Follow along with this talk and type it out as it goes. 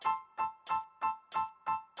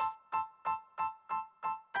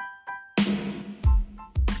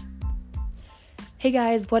Hey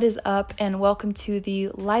guys, what is up? And welcome to the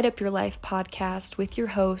Light Up Your Life podcast with your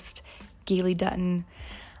host, Gailey Dutton.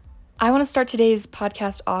 I want to start today's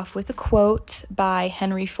podcast off with a quote by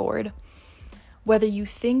Henry Ford. Whether you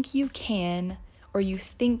think you can or you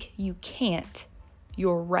think you can't,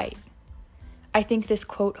 you're right. I think this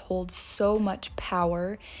quote holds so much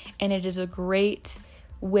power, and it is a great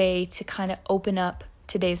way to kind of open up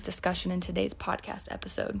today's discussion in today's podcast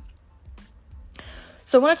episode.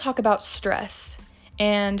 So I want to talk about stress.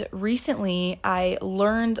 And recently, I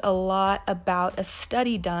learned a lot about a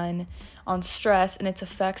study done on stress and its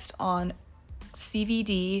effects on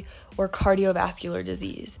CVD or cardiovascular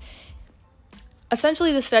disease.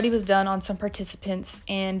 Essentially, the study was done on some participants,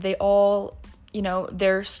 and they all,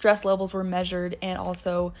 their stress levels were measured, and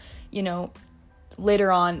also,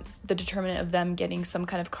 later on, the determinant of them getting some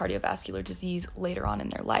kind of cardiovascular disease later on in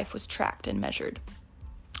their life was tracked and measured.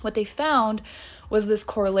 What they found was this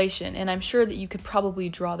correlation, and I'm sure that you could probably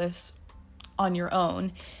draw this on your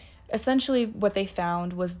own. Essentially, what they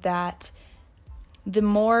found was that the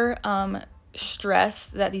more stress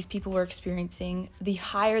that these people were experiencing, the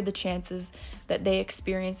higher the chances that they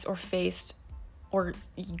experienced or faced or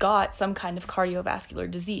got some kind of cardiovascular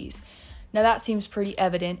disease. Now, that seems pretty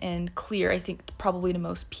evident and clear, I think, probably to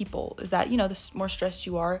most people, is that, the more stressed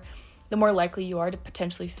you are, the more likely you are to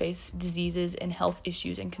potentially face diseases and health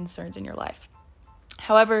issues and concerns in your life.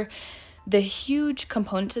 However, the huge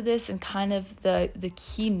component to this and kind of the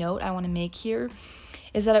key note I want to make here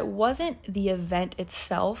is that it wasn't the event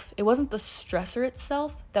itself, it wasn't the stressor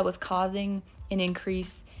itself that was causing an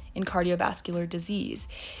increase in cardiovascular disease.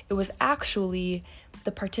 It was actually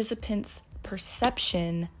the participants'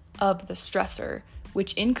 perception of the stressor,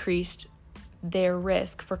 which increased their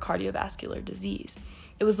risk for cardiovascular disease.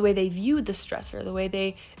 It was the way they viewed the stressor, the way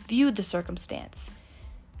they viewed the circumstance.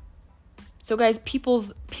 So guys,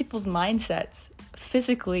 people's mindsets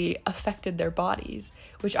physically affected their bodies,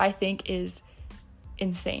 which I think is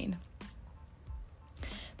insane.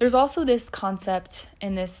 There's also this concept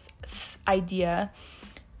and this idea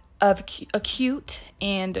of acute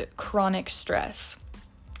and chronic stress.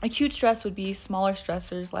 Acute stress would be smaller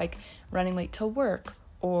stressors like running late to work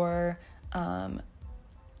or,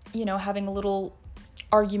 having a little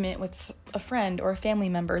argument with a friend or a family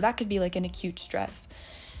member. That could be like an acute stress.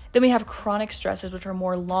 Then we have chronic stressors, which are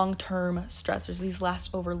more long-term stressors. These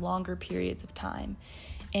last over longer periods of time,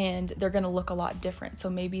 and they're going to look a lot different. So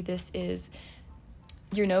maybe this is,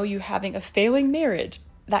 you having a failing marriage.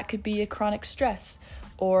 That could be a chronic stress.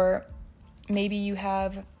 Or maybe you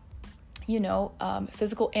have,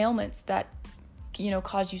 physical ailments that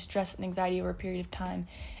cause you stress and anxiety over a period of time.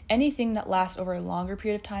 Anything that lasts over a longer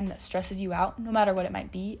period of time that stresses you out, no matter what it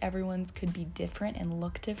might be, everyone's could be different and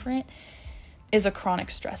look different, is a chronic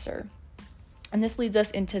stressor. And this leads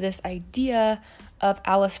us into this idea of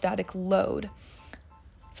allostatic load.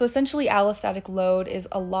 So essentially, allostatic load is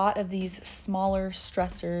a lot of these smaller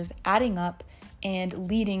stressors adding up and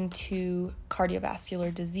leading to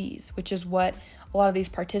cardiovascular disease, which is what a lot of these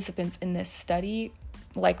participants in this study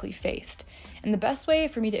likely faced. And the best way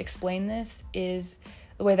for me to explain this is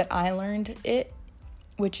the way that I learned it,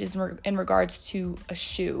 which is in regards to a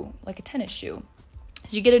shoe, like a tennis shoe.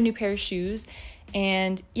 So you get a new pair of shoes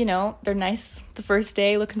and, they're nice the first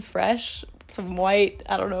day, looking fresh, some white,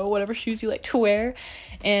 whatever shoes you like to wear.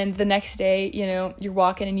 And the next day, you're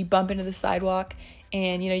walking and you bump into the sidewalk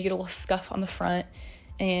and, you get a little scuff on the front.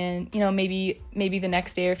 And, maybe the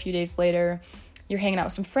next day or a few days later, you're hanging out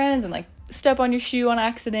with some friends and step on your shoe on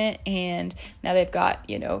accident, and now they've got,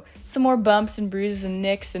 some more bumps and bruises and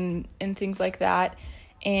nicks and things like that.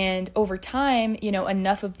 And over time,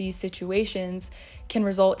 enough of these situations can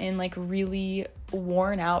result in really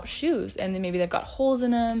worn out shoes. And then maybe they've got holes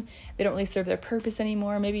in them. They don't really serve their purpose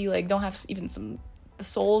anymore. Maybe don't have even the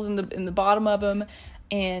soles in the bottom of them.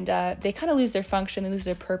 And they kind of lose their function, they lose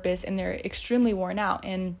their purpose, and they're extremely worn out.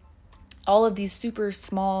 And all of these super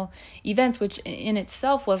small events, which in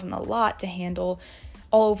itself wasn't a lot to handle,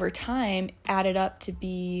 all over time added up to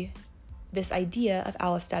be this idea of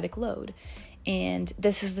allostatic load. And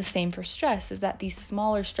this is the same for stress, is that these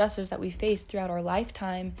smaller stressors that we face throughout our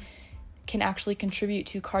lifetime can actually contribute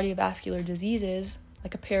to cardiovascular diseases,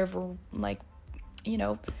 like a pair of,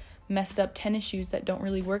 messed up tennis shoes that don't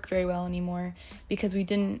really work very well anymore because we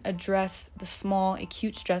didn't address the small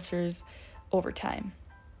acute stressors over time.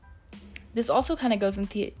 This also kind of goes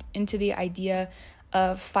into the idea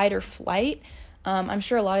of fight or flight. I'm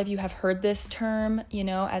sure a lot of you have heard this term.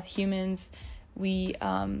 As humans, we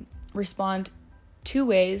respond two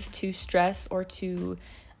ways to stress or to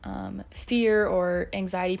fear or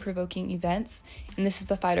anxiety-provoking events. And this is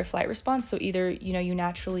the fight or flight response. So either, you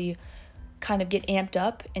naturally kind of get amped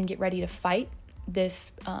up and get ready to fight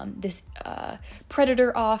this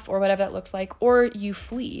predator off, or whatever that looks like, or you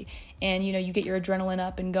flee and you get your adrenaline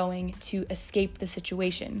up and going to escape the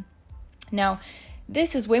situation. Now,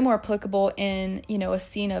 this is way more applicable in a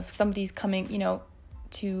scene of somebody's coming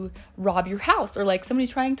to rob your house, or like somebody's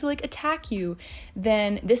trying to like attack you.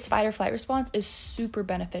 Then this fight or flight response is super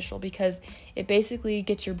beneficial, because it basically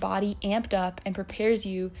gets your body amped up and prepares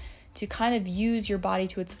you to kind of use your body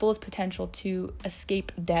to its fullest potential to escape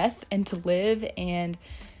death and to live, and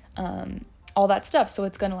all that stuff. So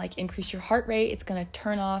it's going to like increase your heart rate. It's going to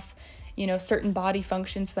turn off, certain body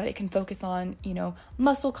functions so that it can focus on,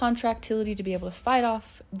 muscle contractility to be able to fight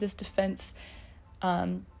off this defense,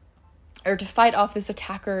 or to fight off this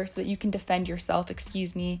attacker so that you can defend yourself,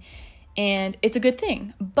 And it's a good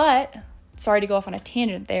thing. But, sorry to go off on a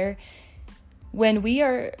tangent there, when we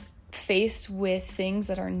are faced with things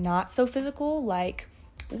that are not so physical, like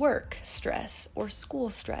work stress or school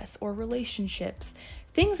stress or relationships,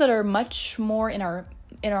 things that are much more in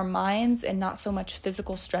our minds and not so much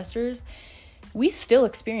physical stressors, we still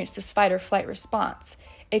experience this fight or flight response,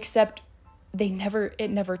 except it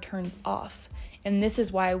never turns off. And this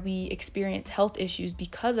is why we experience health issues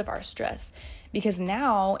because of our stress. Because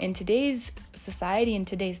now, in today's society, in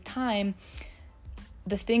today's time,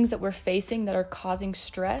 the things that we're facing that are causing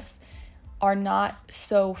stress are not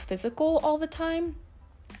so physical all the time.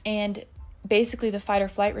 And basically the fight or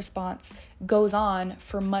flight response goes on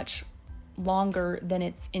for much longer than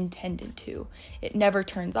it's intended to. It never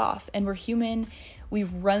turns off. And we're human. We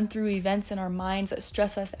run through events in our minds that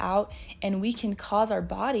stress us out, and we can cause our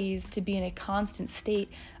bodies to be in a constant state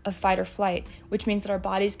of fight or flight, which means that our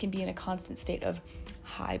bodies can be in a constant state of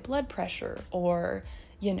high blood pressure, or,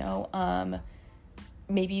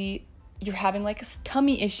 maybe you're having like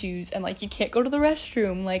tummy issues and like you can't go to the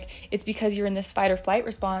restroom. Like, it's because you're in this fight or flight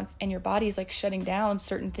response and your body's like shutting down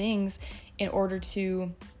certain things in order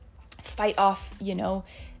to fight off,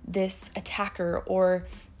 this attacker or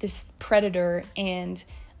this predator, and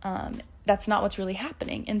that's not what's really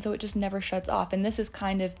happening. And so it just never shuts off. And this is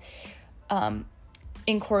kind of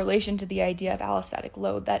in correlation to the idea of allostatic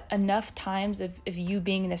load, that enough times of you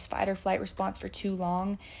being in this fight or flight response for too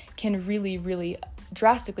long can really, really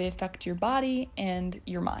drastically affect your body and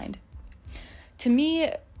your mind. To me,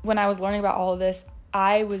 when I was learning about all of this,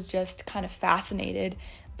 I was just kind of fascinated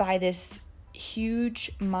by this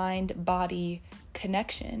huge mind-body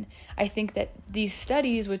connection. I think that these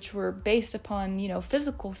studies, which were based upon,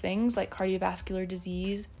 physical things like cardiovascular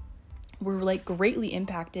disease, were like greatly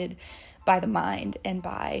impacted by the mind and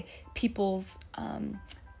by people's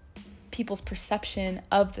perception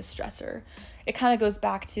of the stressor. It kind of goes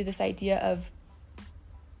back to this idea of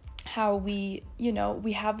how we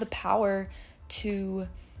have the power to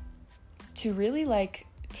really like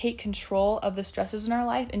take control of the stresses in our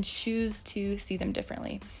life and choose to see them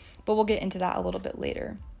differently. But we'll get into that a little bit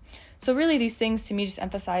later. So really, these things to me just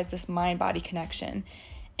emphasize this mind-body connection.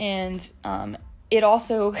 And it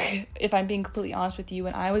also, if I'm being completely honest with you,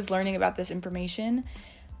 when I was learning about this information,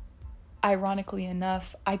 ironically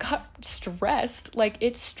enough, I got stressed. Like,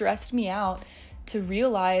 it stressed me out to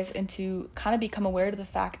realize and to kind of become aware to the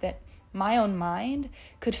fact that my own mind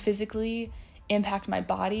could physically impact my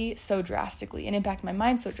body so drastically and impact my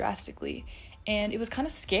mind so drastically. And it was kind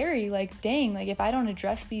of scary, like, dang, like, if I don't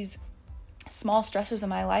address these small stressors in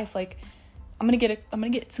my life, like, I'm gonna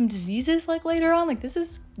get some diseases like later on. Like, this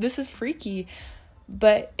is freaky.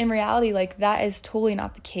 But in reality, like, that is totally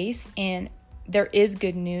not the case. And there is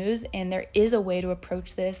good news, and there is a way to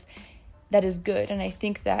approach this that is good. And I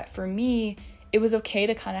think that for me, it was okay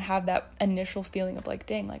to kind of have that initial feeling of like,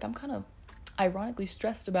 dang, like, I'm kind of ironically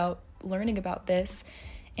stressed about learning about this,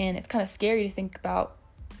 and it's kind of scary to think about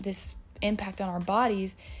this impact on our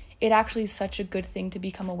bodies. It actually is such a good thing to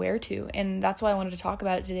become aware to, and that's why I wanted to talk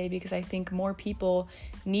about it today, because I think more people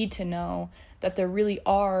need to know that there really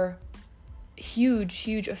are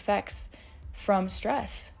huge effects from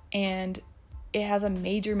stress, and it has a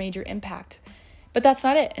major impact. But that's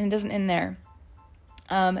not it, and it doesn't end there.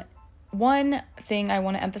 One thing I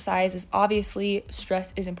want to emphasize is, obviously,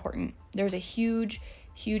 stress is important. There's a huge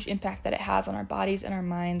impact that it has on our bodies and our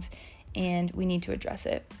minds, and we need to address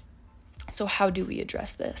it. So how do we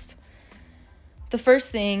address this? The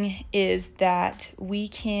first thing is that we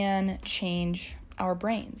can change our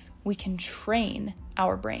brains. We can train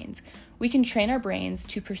our brains. We can train our brains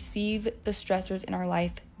to perceive the stressors in our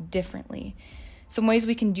life differently. Some ways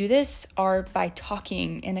we can do this are by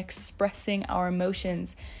talking and expressing our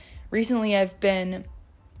emotions. Recently, I've been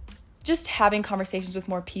just having conversations with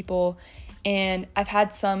more people, and I've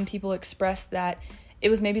had some people express that it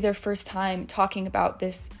was maybe their first time talking about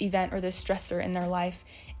this event or this stressor in their life,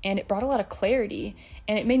 and it brought a lot of clarity.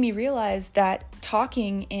 And it made me realize that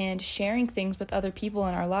talking and sharing things with other people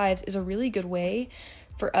in our lives is a really good way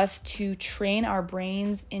for us to train our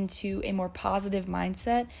brains into a more positive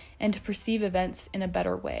mindset and to perceive events in a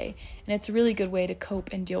better way. And it's a really good way to cope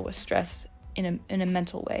and deal with stress in a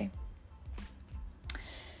mental way.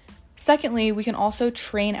 Secondly, we can also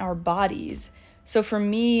train our bodies. So for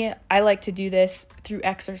me, I like to do this through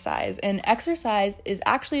exercise, and exercise is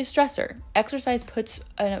actually a stressor. Exercise puts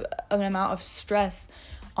an amount of stress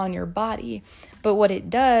on your body, but what it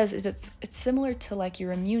does is it's similar to like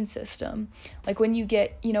your immune system. Like when you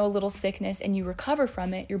get, a little sickness and you recover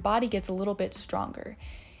from it, your body gets a little bit stronger.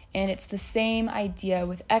 And it's the same idea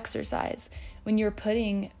with exercise. When you're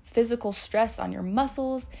putting physical stress on your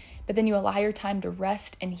muscles, but then you allow your time to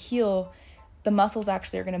rest and heal, the muscles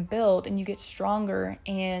actually are going to build and you get stronger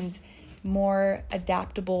and more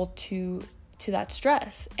adaptable to that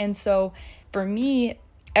stress. And so for me,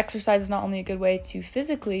 exercise is not only a good way to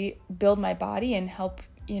physically build my body and help,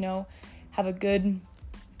 have a good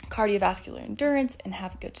cardiovascular endurance and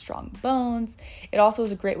have good strong bones. It also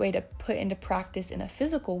is a great way to put into practice in a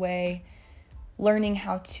physical way, learning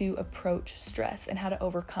how to approach stress and how to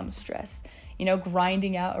overcome stress.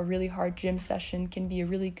 Grinding out a really hard gym session can be a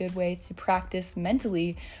really good way to practice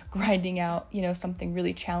mentally grinding out, something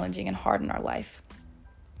really challenging and hard in our life.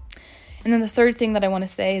 And then the third thing that I want to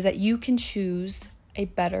say is that you can choose a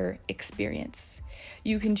better experience.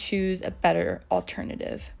 You can choose a better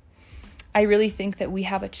alternative. I really think that we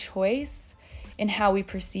have a choice in how we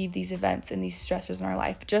perceive these events and these stressors in our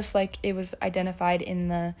life. Just like it was identified in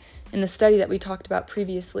the study that we talked about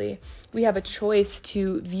previously, we have a choice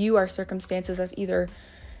to view our circumstances as either,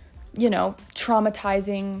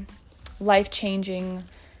 traumatizing, life-changing,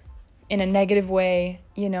 in a negative way,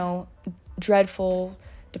 dreadful,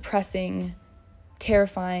 depressing,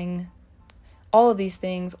 terrifying, all of these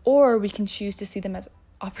things, or we can choose to see them as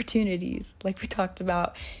opportunities, like we talked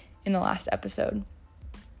about in the last episode.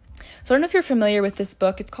 So I don't know if you're familiar with this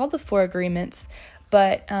book. It's called The 4 Agreements,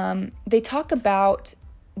 but they talk about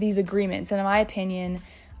these agreements. And in my opinion,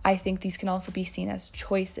 I think these can also be seen as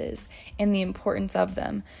choices and the importance of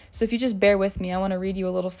them. So if you just bear with me, I want to read you a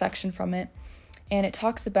little section from it. And it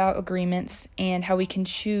talks about agreements and how we can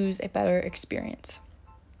choose a better experience.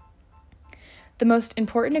 The most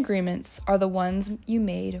important agreements are the ones you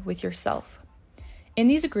made with yourself. In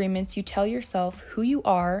these agreements, you tell yourself who you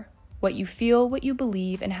are, what you feel, what you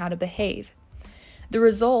believe, and how to behave. The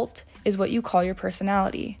result is what you call your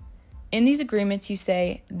personality. In these agreements, you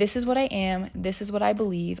say, this is what I am, this is what I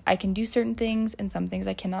believe, I can do certain things, and some things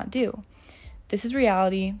I cannot do. This is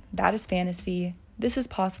reality, that is fantasy, this is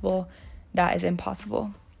possible, that is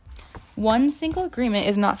impossible. One single agreement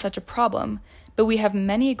is not such a problem, but we have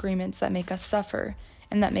many agreements that make us suffer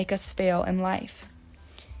and that make us fail in life.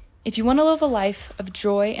 If you want to live a life of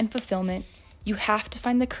joy and fulfillment, you have to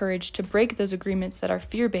find the courage to break those agreements that are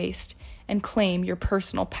fear-based and claim your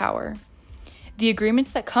personal power. The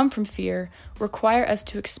agreements that come from fear require us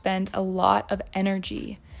to expend a lot of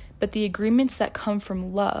energy, but the agreements that come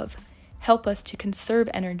from love help us to conserve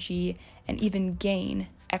energy and even gain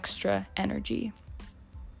extra energy.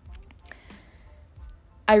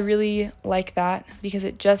 I really like that because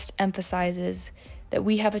it just emphasizes that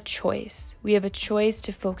we have a choice. We have a choice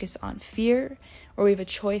to focus on fear, or we have a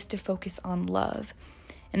choice to focus on love.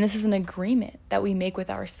 And this is an agreement that we make with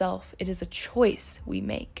ourselves. It is a choice we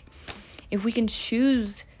make. If we can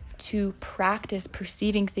choose to practice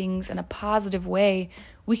perceiving things in a positive way,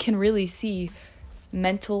 we can really see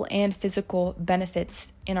mental and physical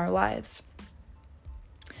benefits in our lives.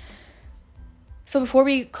 So before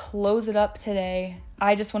we close it up today,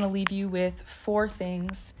 I just want to leave you with 4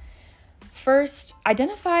 things. First,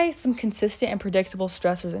 identify some consistent and predictable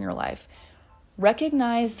stressors in your life.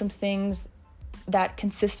 Recognize some things that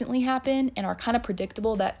consistently happen and are kind of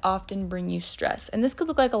predictable that often bring you stress. And this could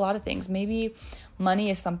look like a lot of things. Maybe money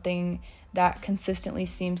is something that consistently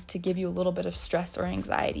seems to give you a little bit of stress or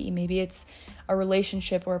anxiety. Maybe it's a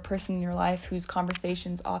relationship or a person in your life whose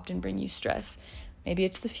conversations often bring you stress. Maybe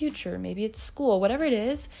it's the future. Maybe it's school. Whatever it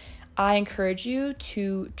is, I encourage you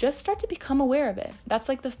to just start to become aware of it. That's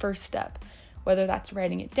like the first step. Whether that's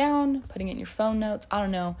writing it down, putting it in your phone notes, I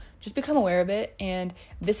don't know, just become aware of it. And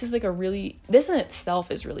this in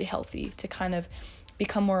itself is really healthy to kind of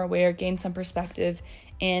become more aware, gain some perspective,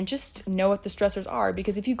 and just know what the stressors are.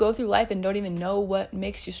 Because if you go through life and don't even know what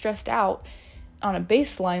makes you stressed out on a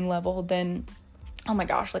baseline level, then, oh my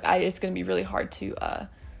gosh, it's going to be really hard to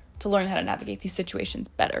learn how to navigate these situations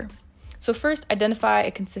better. So first, identify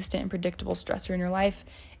a consistent and predictable stressor in your life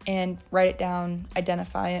and write it down,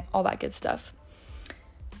 identify it, all that good stuff.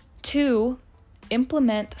 2,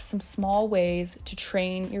 implement some small ways to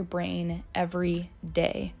train your brain every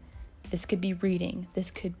day. This could be reading.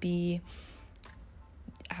 This could be,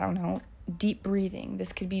 deep breathing.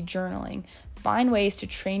 This could be journaling. Find ways to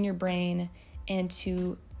train your brain and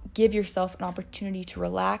to give yourself an opportunity to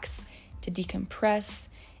relax, to decompress,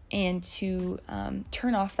 and to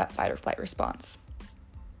turn off that fight or flight response.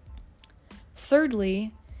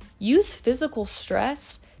 Thirdly, use physical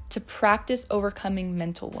stress to practice overcoming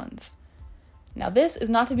mental ones. Now, this is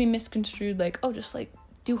not to be misconstrued like, just like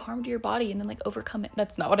do harm to your body and then like overcome it.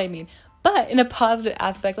 That's not what I mean. But in a positive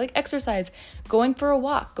aspect, like exercise, going for a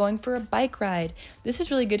walk, going for a bike ride. This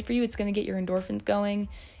is really good for you. It's going to get your endorphins going.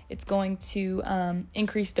 It's going to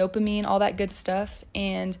increase dopamine, all that good stuff.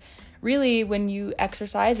 And really, when you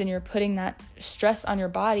exercise and you're putting that stress on your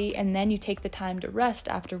body and then you take the time to rest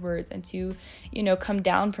afterwards and to, come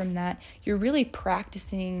down from that, you're really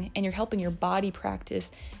practicing and you're helping your body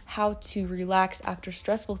practice how to relax after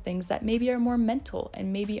stressful things that maybe are more mental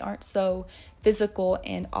and maybe aren't so physical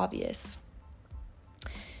and obvious.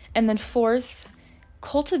 And then 4th,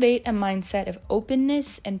 cultivate a mindset of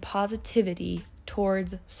openness and positivity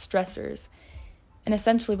towards stressors. And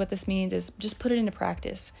essentially what this means is just put it into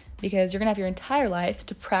practice, because you're going to have your entire life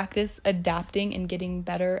to practice adapting and getting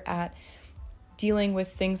better at dealing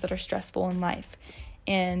with things that are stressful in life.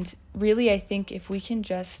 And really, I think if we can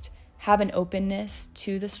just have an openness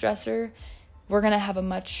to the stressor, we're going to have a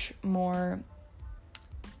much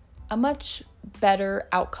better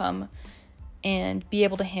outcome and be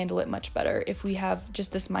able to handle it much better if we have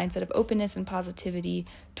just this mindset of openness and positivity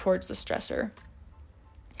towards the stressor.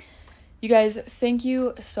 You guys, thank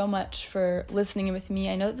you so much for listening with me.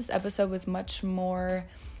 I know that this episode was much more,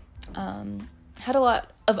 had a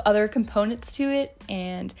lot of other components to it,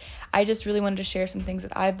 and I just really wanted to share some things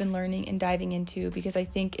that I've been learning and diving into, because I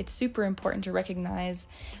think it's super important to recognize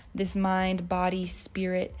this mind, body,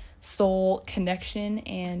 spirit, soul connection,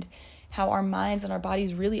 and how our minds and our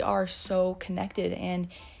bodies really are so connected. And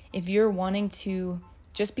if you're wanting to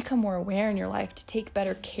just become more aware in your life, to take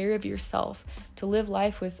better care of yourself, to live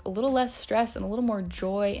life with a little less stress and a little more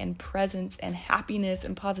joy and presence and happiness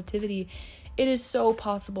and positivity, it is so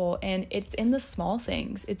possible. And it's in the small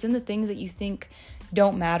things. It's in the things that you think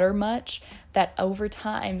don't matter much that over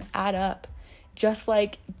time add up. Just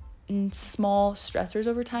like small stressors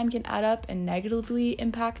over time can add up and negatively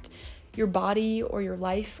impact your body or your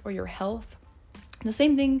life or your health. The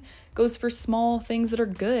same thing goes for small things that are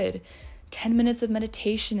good. 10 minutes of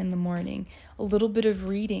meditation in the morning, a little bit of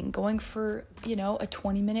reading, going for, a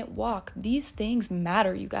 20-minute walk. These things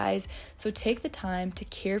matter, you guys. So take the time to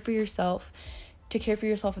care for yourself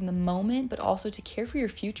in the moment, but also to care for your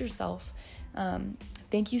future self.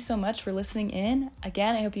 Thank you so much for listening in.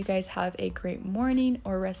 Again, I hope you guys have a great morning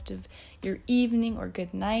or rest of your evening or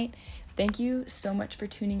good night. Thank you so much for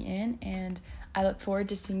tuning in, and I look forward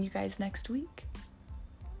to seeing you guys next week.